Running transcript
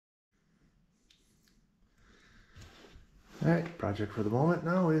Alright, project for the moment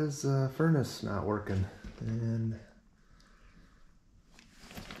now is furnace not working, and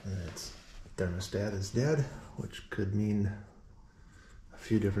its thermostat is dead, which could mean a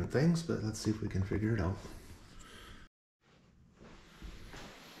few different things, but let's see if we can figure it out.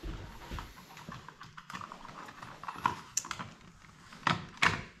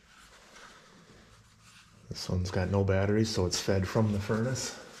 This one's got no battery, so it's fed from the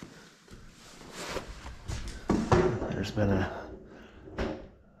furnace. There's been a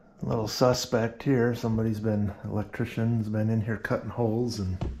little suspect here. Electrician's been in here cutting holes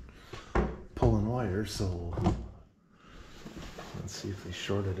and pulling wires, so let's see if they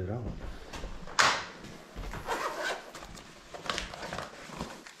shorted it out.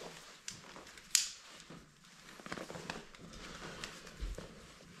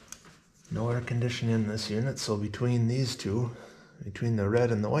 No air conditioning in this unit, so between these two, between the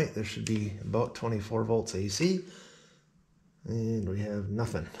red and the white, there should be about 24 volts AC, and we have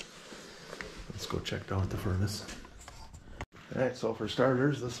nothing. Let's go check out the furnace. Alright, so for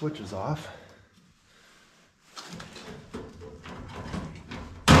starters, the switch is off.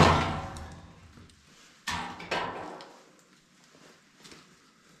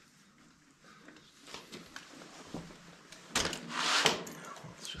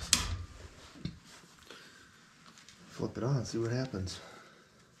 Let's just flip it on and see what happens.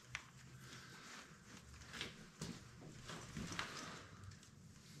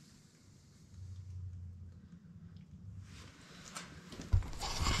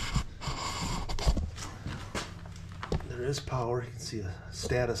 There is power. You can see a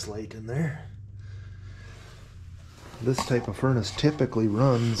status light in there. This type of furnace typically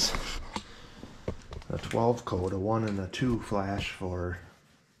runs a 12 code, a 1 and a 2 flash for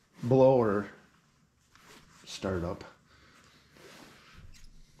blower startup.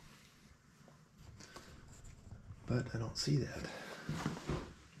 But I don't see that.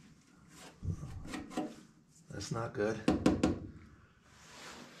 That's not good.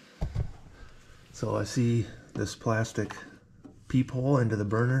 So I see this plastic peephole into the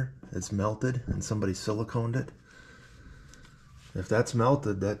burner. It's melted and somebody siliconed it. If that's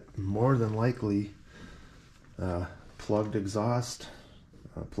melted, that more than likely plugged exhaust,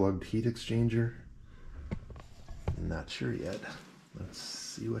 plugged heat exchanger. I'm not sure yet. Let's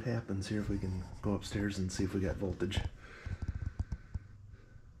see what happens here if we can go upstairs and see if we got voltage.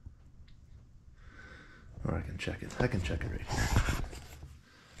 Or I can check it. I can check it right here.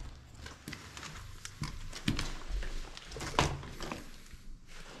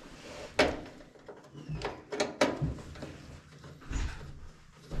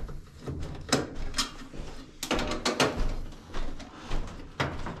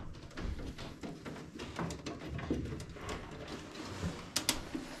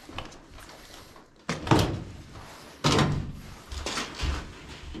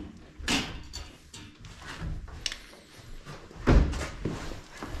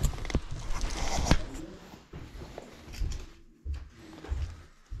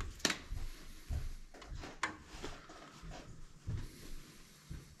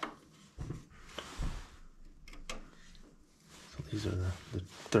 These are the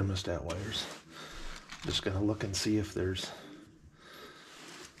thermostat wires. Just gonna look and see if there's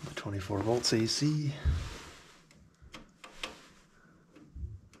the 24 volts AC.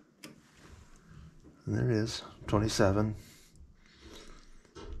 And there it is, 27.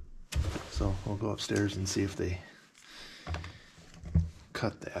 So we'll go upstairs and see if they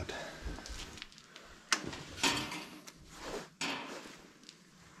cut that.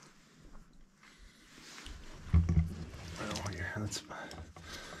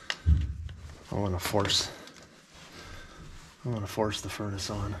 I want to force the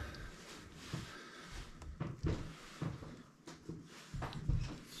furnace on.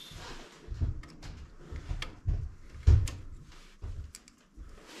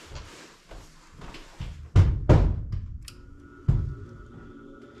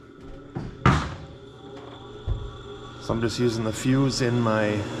 So I'm just using the fuse in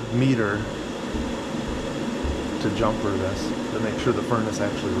my meter to jumper this to make sure the furnace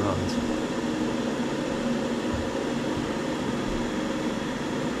actually runs.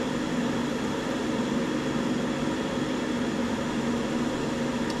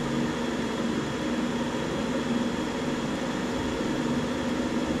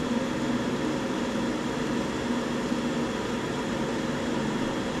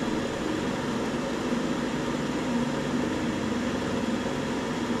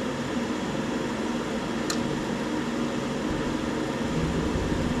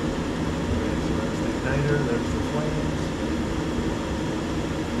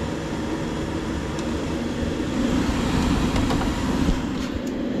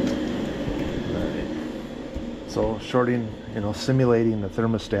 So shorting, simulating the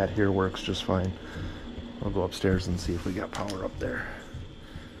thermostat here works just fine. I'll go upstairs and see if we got power up there.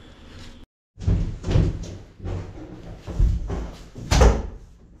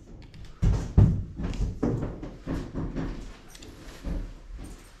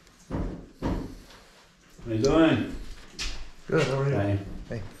 What are you doing? Good, how are you? Hi.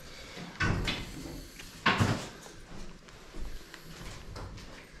 Hey.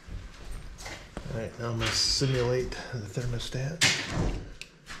 Alright, now I'm going to simulate the thermostat.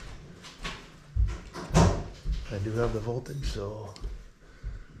 I do have the voltage, so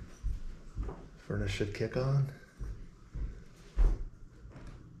furnace should kick on.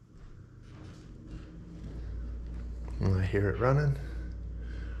 And I hear it running.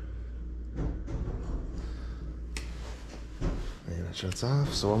 And it shuts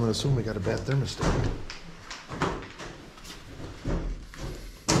off, so I'm going to assume we got a bad thermostat.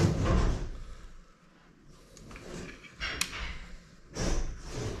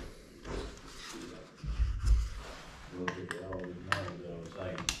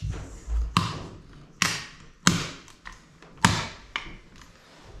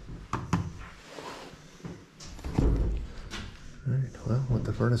 Alright, well, with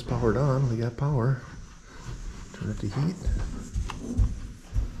the furnace powered on, we got power. Turn it to heat.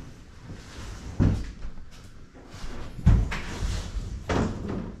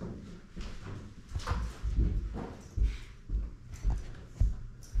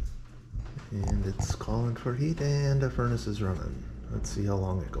 And it's calling for heat, and the furnace is running. Let's see how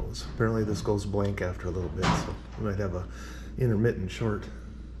long it goes. Apparently this goes blank after a little bit, so we might have a intermittent short.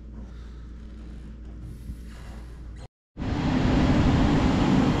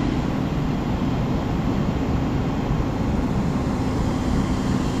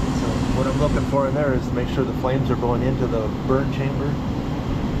 What I'm looking for in there is to make sure the flames are going into the burn chamber,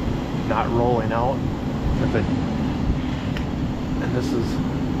 not rolling out. And this is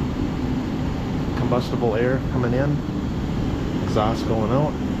combustible air coming in, exhaust going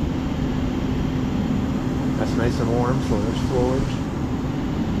out. That's nice and warm, so there's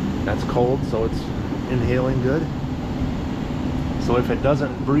flowage. That's cold, so it's inhaling good. So if it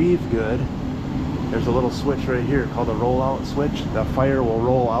doesn't breathe good, there's a little switch right here called a rollout switch. The fire will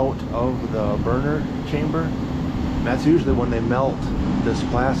roll out of the burner chamber. And that's usually when they melt this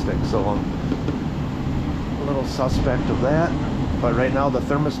plastic. So I'm a little suspect of that. But right now the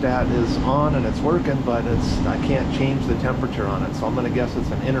thermostat is on and it's working, but I can't change the temperature on it. So I'm gonna guess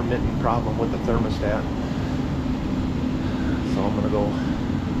it's an intermittent problem with the thermostat. So I'm gonna go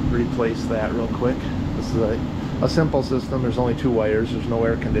replace that real quick. This is a simple system. There's only 2 wires. There's no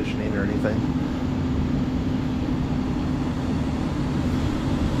air conditioning or anything.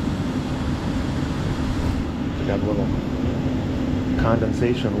 Got little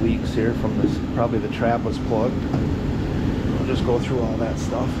condensation leaks here from this. Probably the trap was plugged. I'll just go through all that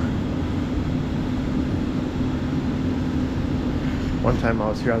stuff. One time I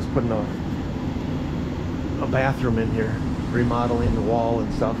was here, I was putting a bathroom in here, remodeling the wall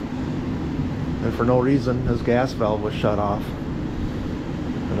and stuff, and for no reason his gas valve was shut off.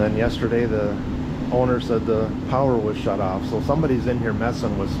 And then yesterday the owner said the power was shut off. So somebody's in here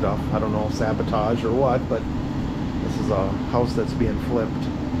messing with stuff. I don't know, sabotage or what, but this is a house that's being flipped.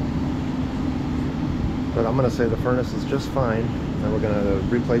 But I'm going to say the furnace is just fine, and we're going to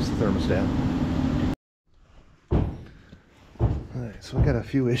replace the thermostat. Alright, so we got a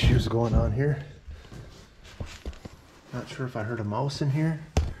few issues going on here. Not sure if I heard a mouse in here.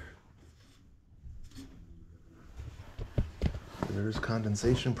 There's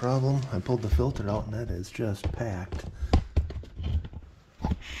condensation problem. I pulled the filter out and that is just packed.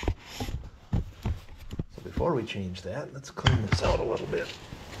 Before we change that, let's clean this out a little bit.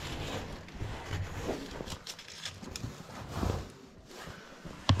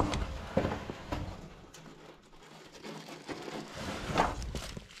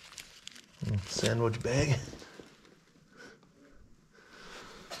 Sandwich bag.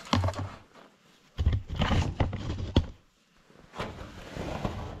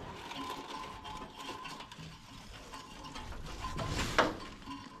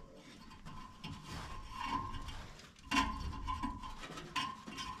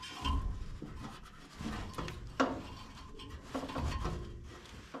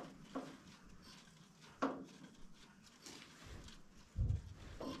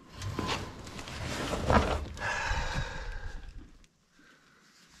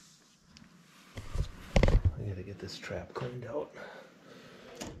 This trap cleaned out.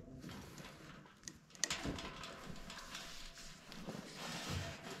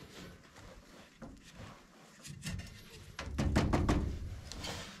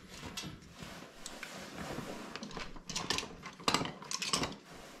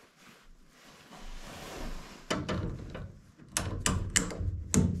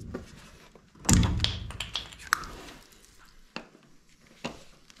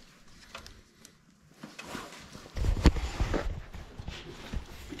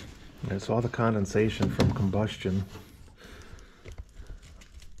 Alright, so all the condensation from combustion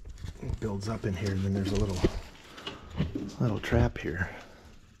builds up in here, and then there's a little trap here,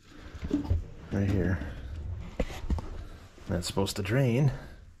 right here. That's supposed to drain,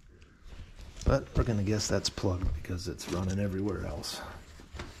 but we're gonna guess that's plugged because it's running everywhere else.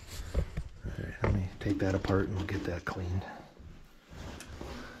 Alright, let me take that apart and we'll get that cleaned.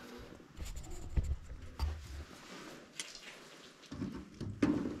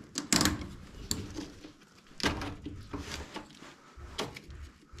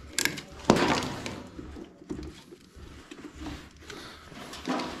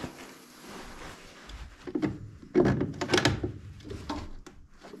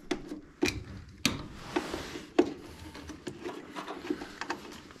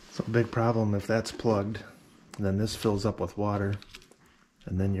 So a big problem if that's plugged, then this fills up with water,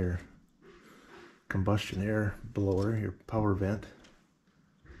 and then your combustion air blower, your power vent,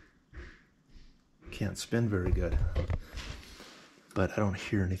 can't spin very good. But I don't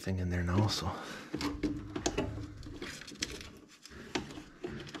hear anything in there now, so.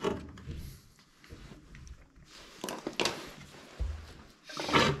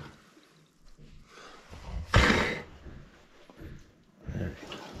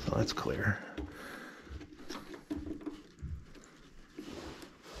 So that's clear.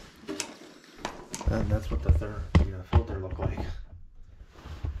 And that's what the filter looked like.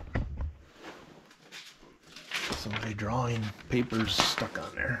 Somebody drawing papers stuck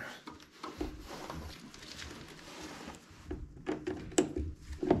on there.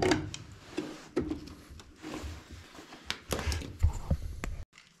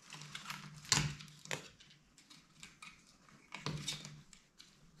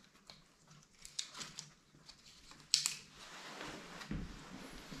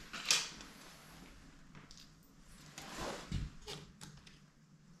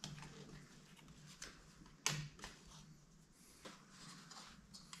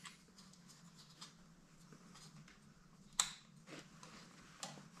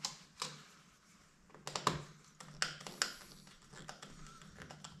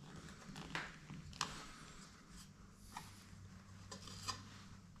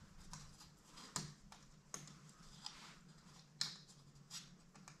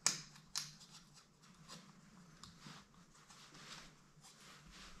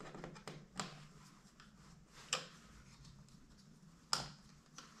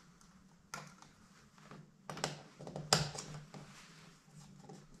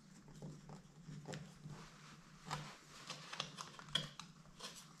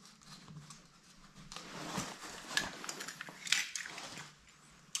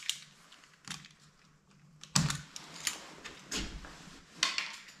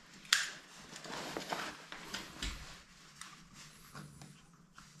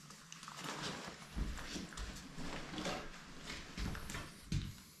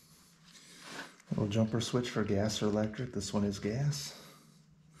 Little jumper switch for gas or electric. This one is gas.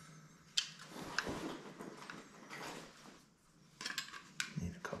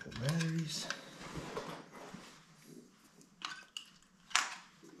 Need a couple batteries.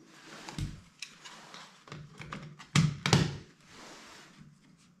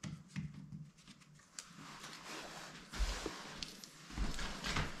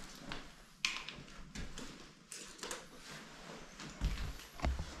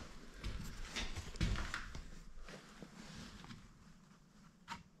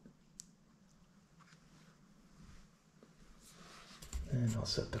 And I'll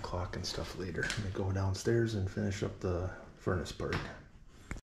set the clock and stuff later. I'm gonna go downstairs and finish up the furnace part.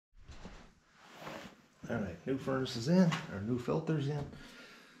 Alright, new furnace is in, or new filter's in.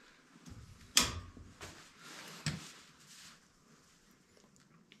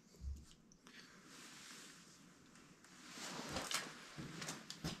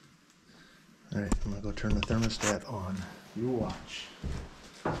 Alright, I'm gonna go turn the thermostat on. You watch.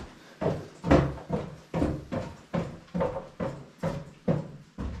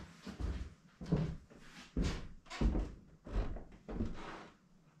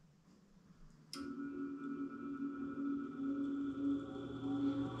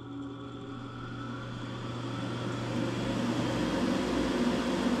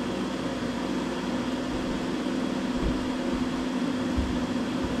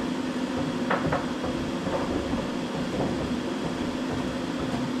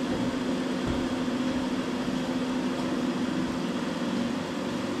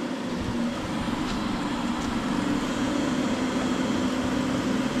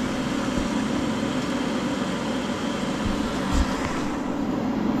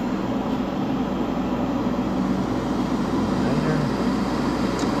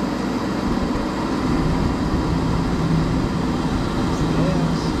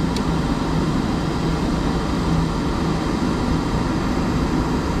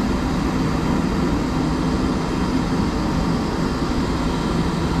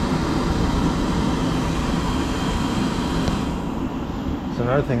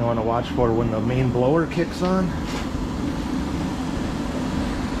 another thing I want to watch for when the main blower kicks on.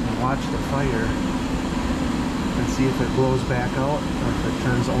 Watch the fire and see if it blows back out or if it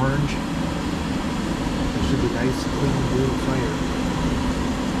turns orange. It should be nice, clean, blue fire.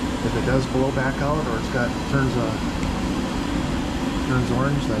 If it does blow back out or it's got turns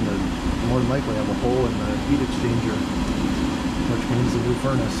orange, then more than likely have a hole in the heat exchanger, which means the new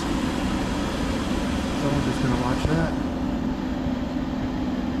furnace. So I'm just going to watch that.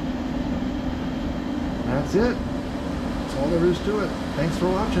 That's it. That's all there is to it. Thanks for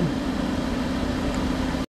watching.